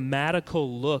a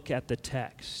grammatical look at the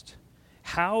text.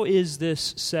 How is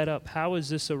this set up? How is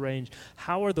this arranged?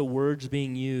 How are the words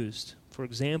being used? For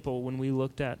example, when we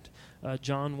looked at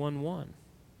John 1:1.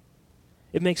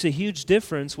 It makes a huge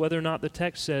difference whether or not the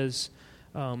text says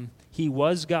he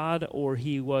was God or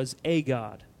he was a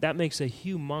God. That makes a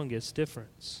humongous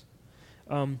difference.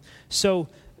 So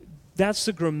that's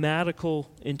the grammatical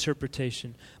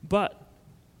interpretation. But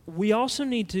we also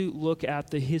need to look at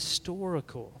the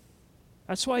historical.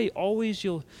 That's why always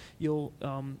you'll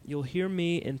hear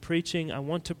me in preaching. I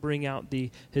want to bring out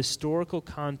the historical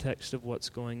context of what's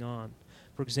going on.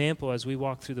 For example, as we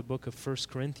walk through the book of 1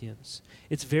 Corinthians,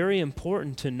 it's very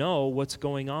important to know what's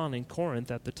going on in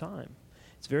Corinth at the time.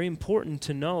 It's very important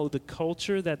to know the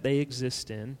culture that they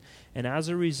exist in, and as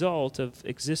a result of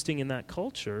existing in that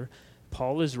culture,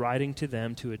 Paul is writing to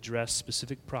them to address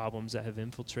specific problems that have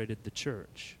infiltrated the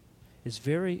church. It's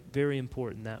very, very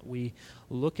important that we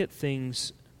look at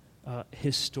things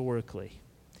historically.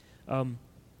 We're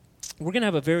going to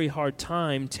have a very hard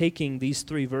time taking these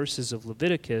 3 verses of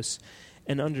Leviticus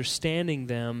and understanding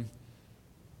them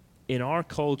in our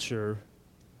culture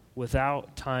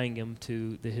without tying them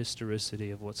to the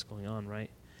historicity of what's going on, right?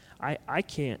 I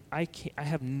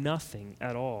have nothing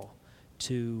at all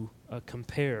to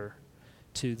compare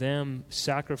to them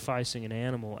sacrificing an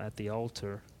animal at the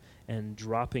altar and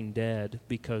dropping dead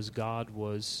because God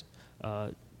was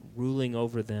ruling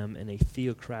over them in a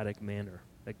theocratic manner,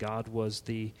 that God was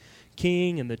the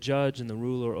king and the judge and the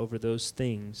ruler over those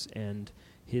things, and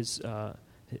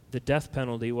the death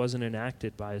penalty wasn't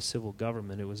enacted by a civil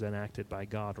government, it was enacted by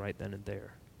God right then and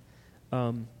there.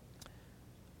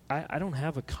 I don't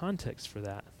have a context for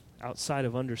that outside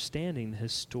of understanding the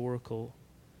historical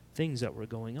things that were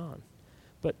going on.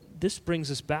 But this brings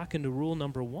us back into rule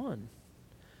number 1.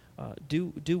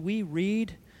 Do we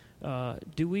read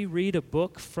a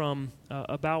book from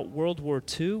about World War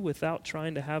II without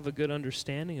trying to have a good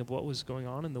understanding of what was going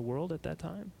on in the world at that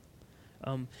time?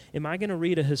 Am I going to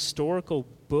read a historical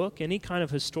book, any kind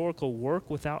of historical work,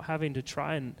 without having to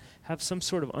try and have some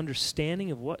sort of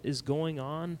understanding of what is going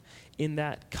on in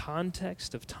that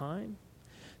context of time?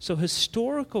 So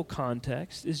historical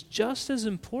context is just as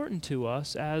important to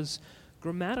us as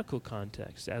grammatical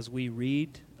context, as we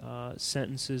read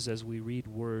sentences, as we read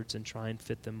words and try and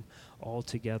fit them all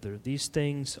together. These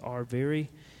things are very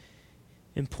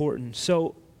important.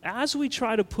 So as we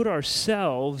try to put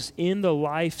ourselves in the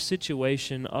life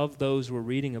situation of those we're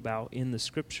reading about in the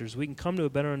Scriptures, we can come to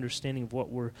a better understanding of what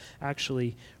we're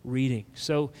actually reading.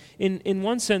 So in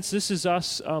one sense, this is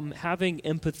us having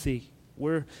empathy,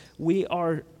 where we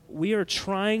are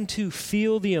trying to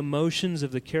feel the emotions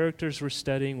of the characters we're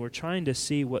studying. We're trying to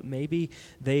see what maybe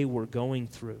they were going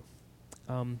through.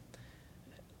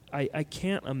 I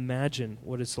can't imagine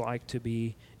what it's like to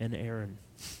be an Aaron.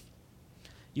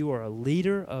 You are a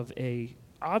leader of a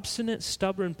obstinate,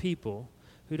 stubborn people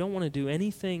who don't want to do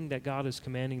anything that God is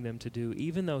commanding them to do,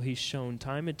 even though He's shown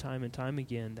time and time and time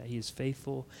again that He is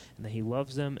faithful and that He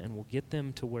loves them and will get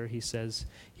them to where He says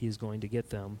He is going to get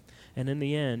them. And in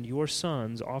the end, your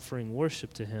sons offering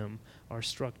worship to Him are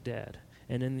struck dead.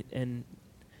 And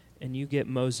you get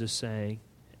Moses saying,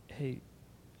 "Hey,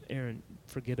 Aaron,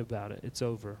 forget about it. It's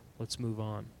over. Let's move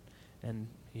on." And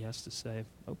he has to say,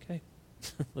 "Okay,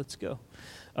 let's go."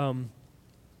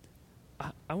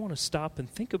 I want to stop and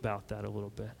think about that a little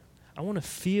bit. I want to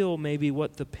feel maybe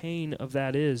what the pain of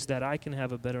that is, that I can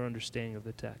have a better understanding of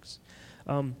the text.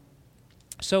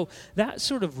 So that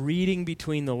sort of reading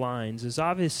between the lines is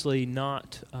obviously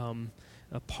not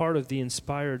a part of the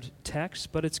inspired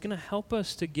text, but it's going to help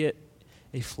us to get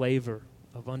a flavor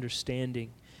of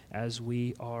understanding as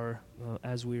we are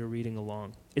reading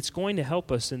along. It's going to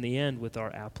help us in the end with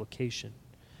our application.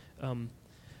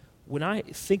 When I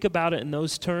think about it in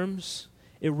those terms,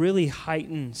 it really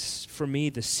heightens for me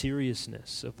the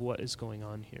seriousness of what is going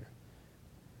on here.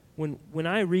 When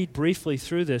I read briefly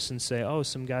through this and say, "Oh,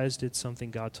 some guys did something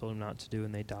God told them not to do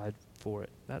and they died for it,"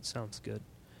 that sounds good.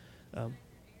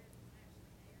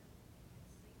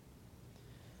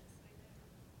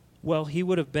 Well, he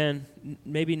would have been,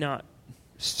 maybe not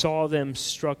saw them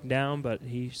struck down, but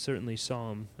he certainly saw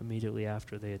them immediately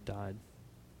after they had died.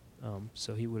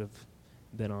 So he would have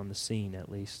been on the scene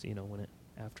at least,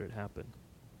 after it happened.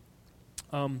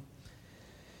 I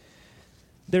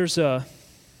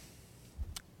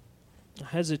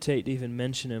hesitate to even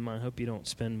mention him. I hope you don't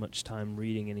spend much time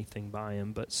reading anything by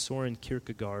him, but Soren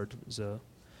Kierkegaard is a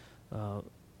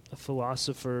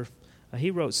philosopher.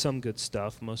 He wrote some good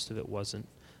stuff. Most of it wasn't.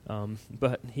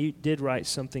 But he did write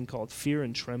something called Fear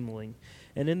and Trembling.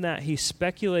 And in that, he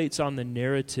speculates on the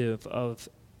narrative of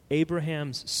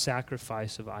Abraham's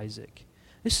sacrifice of Isaac.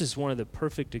 This is one of the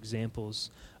perfect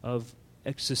examples of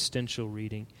existential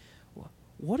reading.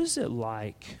 What is it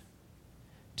like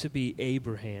to be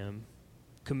Abraham,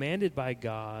 commanded by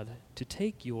God to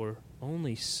take your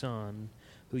only son,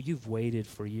 who you've waited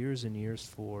for years and years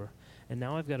for, and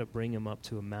now I've got to bring him up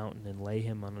to a mountain and lay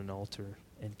him on an altar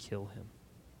and kill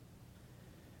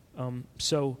him?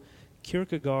 So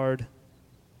Kierkegaard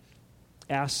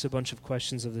asks a bunch of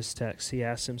questions of this text. He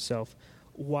asks himself,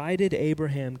 why did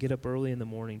Abraham get up early in the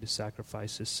morning to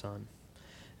sacrifice his son?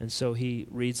 And so he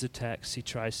reads the text. He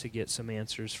tries to get some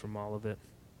answers from all of it.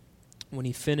 When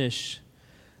you finish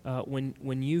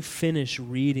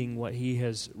reading what he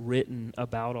has written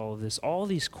about all of this, all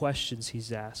these questions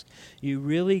he's asked, you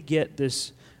really get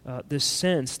this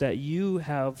sense that you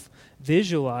have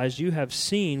visualized, you have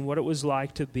seen what it was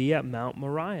like to be at Mount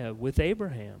Moriah with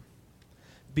Abraham.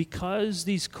 Because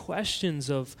these questions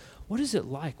of what is it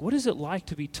like? What is it like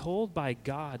to be told by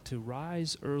God to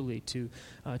rise early, to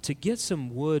get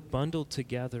some wood bundled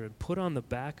together and put on the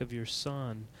back of your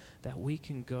son that we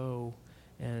can go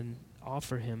and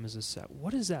offer him as a set?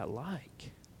 What is that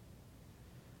like?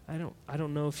 I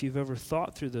don't know if you've ever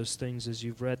thought through those things as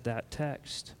you've read that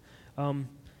text.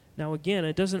 Now again,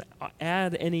 it doesn't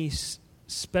add any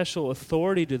special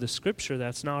authority to the Scripture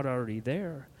that's not already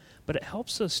there. But it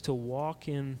helps us to walk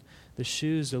in the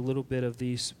shoes a little bit of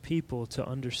these people to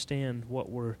understand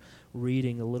what we're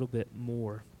reading a little bit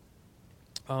more.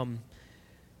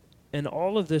 And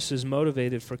all of this is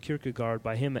motivated for Kierkegaard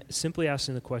by him simply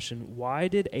asking the question, why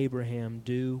did Abraham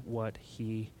do what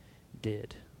he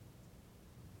did?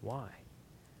 Why?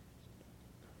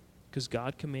 Because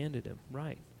God commanded him,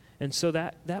 right? And so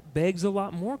that begs a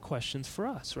lot more questions for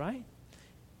us, right?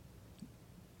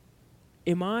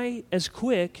 Am I as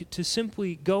quick to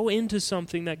simply go into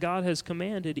something that God has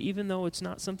commanded, even though it's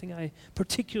not something I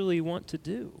particularly want to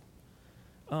do?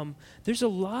 There's a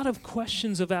lot of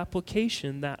questions of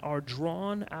application that are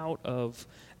drawn out of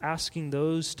asking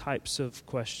those types of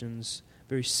questions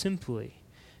very simply.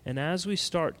 And as we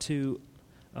start to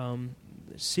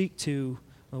seek to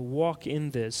walk in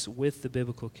this with the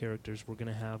biblical characters, we're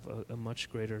going to have a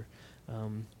much greater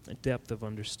depth of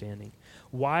understanding.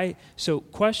 Why? So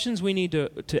questions we need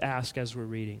to ask as we're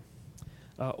reading.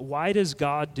 Why does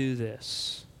God do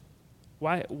this?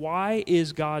 Why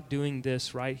is God doing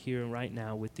this right here and right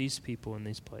now with these people in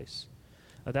this place?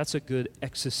 That's a good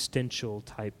existential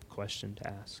type question to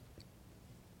ask.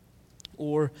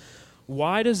 Or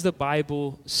why does the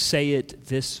Bible say it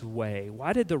this way?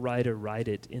 Why did the writer write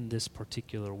it in this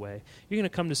particular way? You're going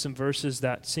to come to some verses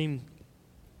that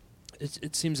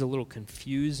it seems a little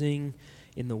confusing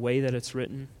in the way that it's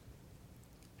written.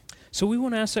 So we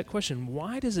want to ask that question,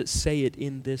 why does it say it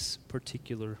in this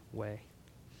particular way?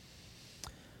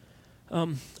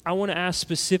 I want to ask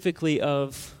specifically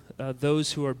of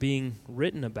those who are being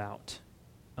written about,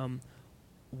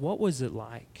 what was it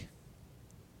like?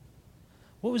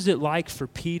 What was it like for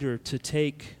Peter to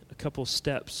take a couple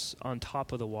steps on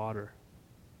top of the water?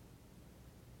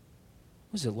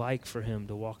 What was it like for him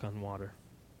to walk on water?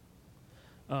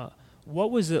 What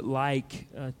was it like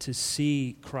to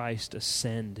see Christ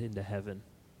ascend into heaven?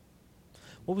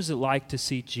 What was it like to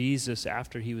see Jesus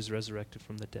after he was resurrected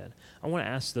from the dead? I want to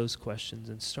ask those questions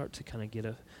and start to kind of get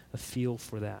a feel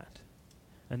for that.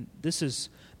 And these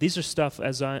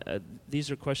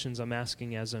are questions I'm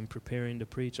asking as I'm preparing to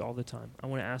preach all the time. I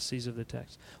want to ask these of the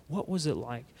text. What was it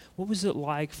like? What was it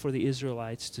like for the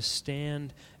Israelites to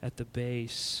stand at the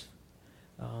base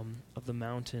of the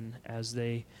mountain as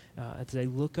they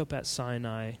look up at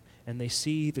Sinai and they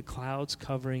see the clouds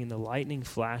covering and the lightning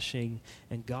flashing,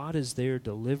 and God is there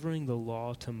delivering the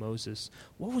law to Moses?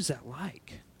 What was that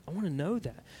like? I want to know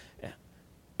that.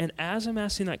 And as I'm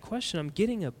asking that question, I'm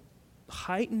getting a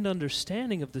heightened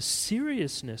understanding of the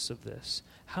seriousness of this,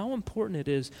 how important it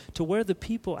is to where the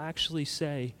people actually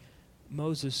say,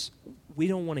 Moses, we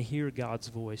don't want to hear God's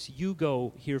voice. You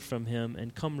go hear from him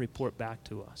and come report back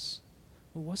to us.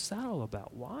 Well, what's that all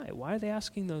about? Why? Why are they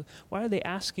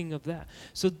asking of that?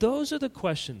 So those are the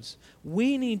questions.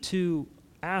 We need to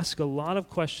ask a lot of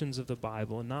questions of the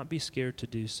Bible and not be scared to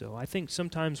do so. I think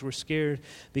sometimes we're scared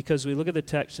because we look at the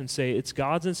text and say, it's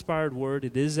God's inspired word,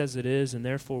 it is as it is, and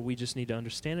therefore we just need to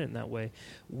understand it in that way.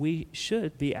 We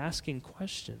should be asking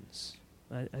questions.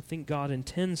 I think God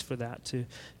intends for that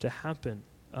to happen.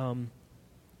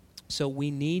 So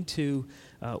we need to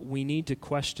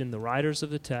question the writers of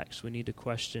the text. We need to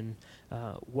question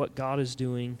what God is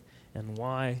doing and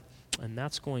why, and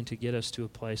that's going to get us to a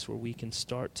place where we can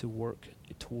start to work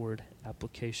toward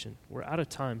application. We're out of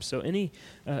time, so any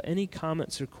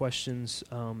comments or questions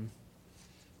on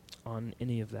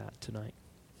any of that tonight?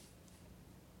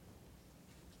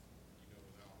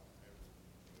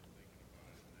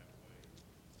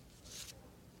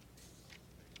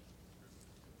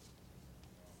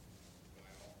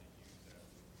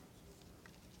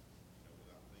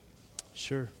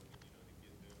 Sure.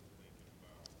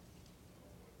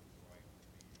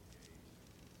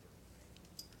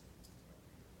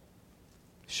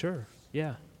 Sure.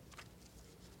 Yeah.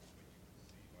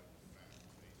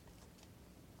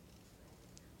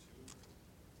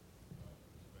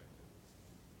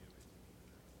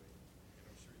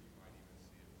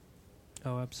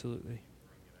 Oh, absolutely.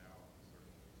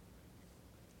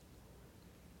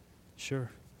 Sure.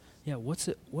 Yeah,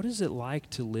 what is it like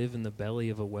to live in the belly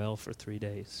of a whale for 3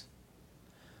 days?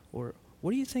 Or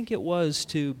what do you think it was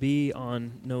to be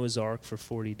on Noah's Ark for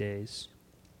 40 days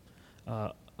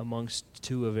amongst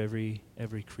two of every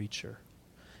creature?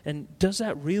 And does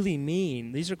that really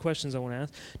mean, these are questions I want to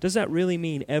ask, does that really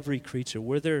mean every creature?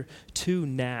 Were there 2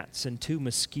 gnats and 2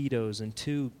 mosquitoes and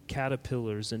 2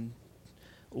 caterpillars and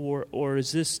or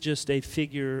is this just a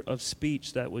figure of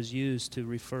speech that was used to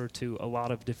refer to a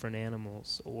lot of different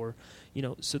animals? Or,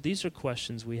 so these are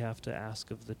questions we have to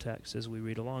ask of the text as we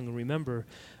read along. And remember,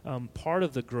 part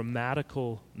of the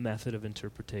grammatical method of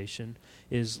interpretation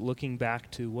is looking back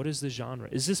to what is the genre?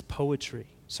 Is this poetry?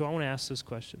 So I want to ask those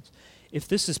questions. If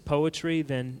this is poetry,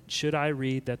 then should I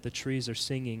read that the trees are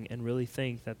singing and really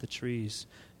think that the trees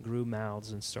grew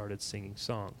mouths and started singing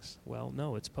songs? Well,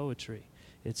 no, it's poetry.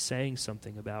 It's saying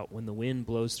something about when the wind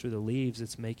blows through the leaves,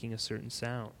 it's making a certain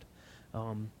sound.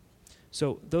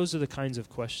 So those are the kinds of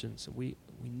questions. We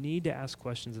need to ask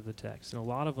questions of the text. And a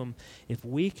lot of them, if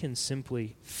we can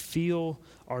simply feel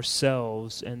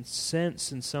ourselves and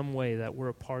sense in some way that we're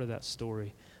a part of that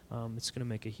story, it's going to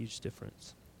make a huge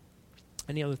difference.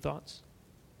 Any other thoughts?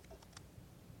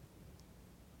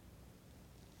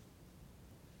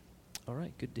 All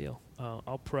right, good deal.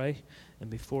 I'll pray,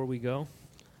 and before we go,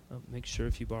 make sure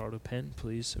if you borrowed a pen,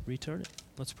 please return it.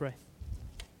 Let's pray.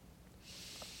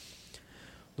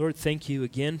 Lord, thank you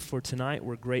again for tonight.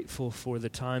 We're grateful for the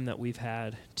time that we've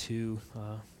had to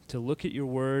look at your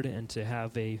word and to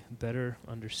have a better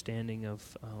understanding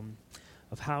of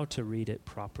how to read it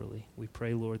properly. We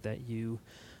pray, Lord, that you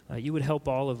would help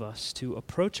all of us to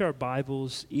approach our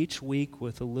Bibles each week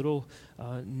with a little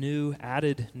new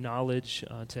added knowledge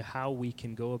to how we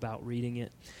can go about reading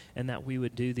it, and that we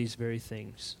would do these very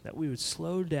things, that we would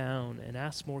slow down and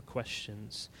ask more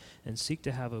questions and seek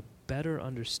to have a better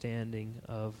understanding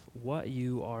of what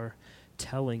you are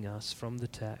telling us from the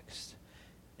text.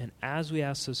 And as we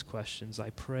ask those questions, I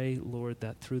pray, Lord,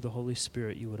 that through the Holy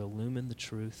Spirit you would illumine the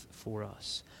truth for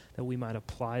us, that we might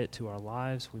apply it to our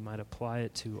lives, we might apply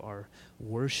it to our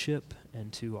worship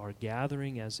and to our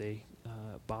gathering as a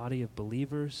body of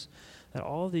believers, that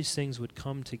all of these things would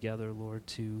come together, Lord,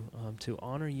 to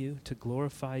honor you, to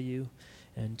glorify you,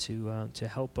 and to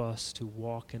help us to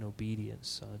walk in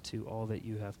obedience to all that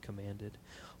you have commanded.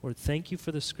 Lord, thank you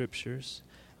for the Scriptures.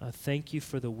 Thank you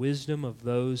for the wisdom of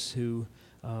those who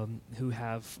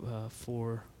have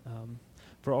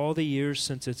for all the years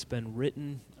since it's been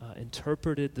written,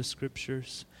 interpreted the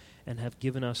Scriptures, and have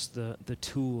given us the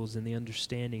tools and the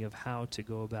understanding of how to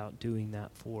go about doing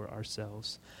that for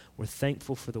ourselves. We're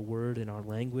thankful for the Word in our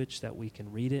language, that we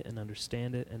can read it and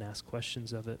understand it and ask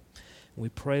questions of it. And we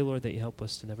pray, Lord, that you help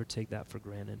us to never take that for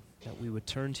granted, that we would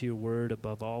turn to your Word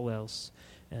above all else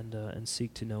and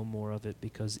seek to know more of it,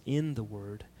 because in the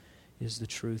Word is the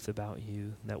truth about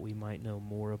you, that we might know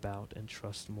more about and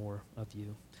trust more of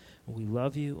you. We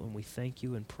love you and we thank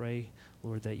you and pray,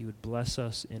 Lord, that you would bless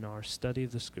us in our study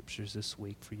of the Scriptures this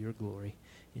week for your glory.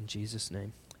 In Jesus'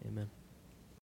 name, amen.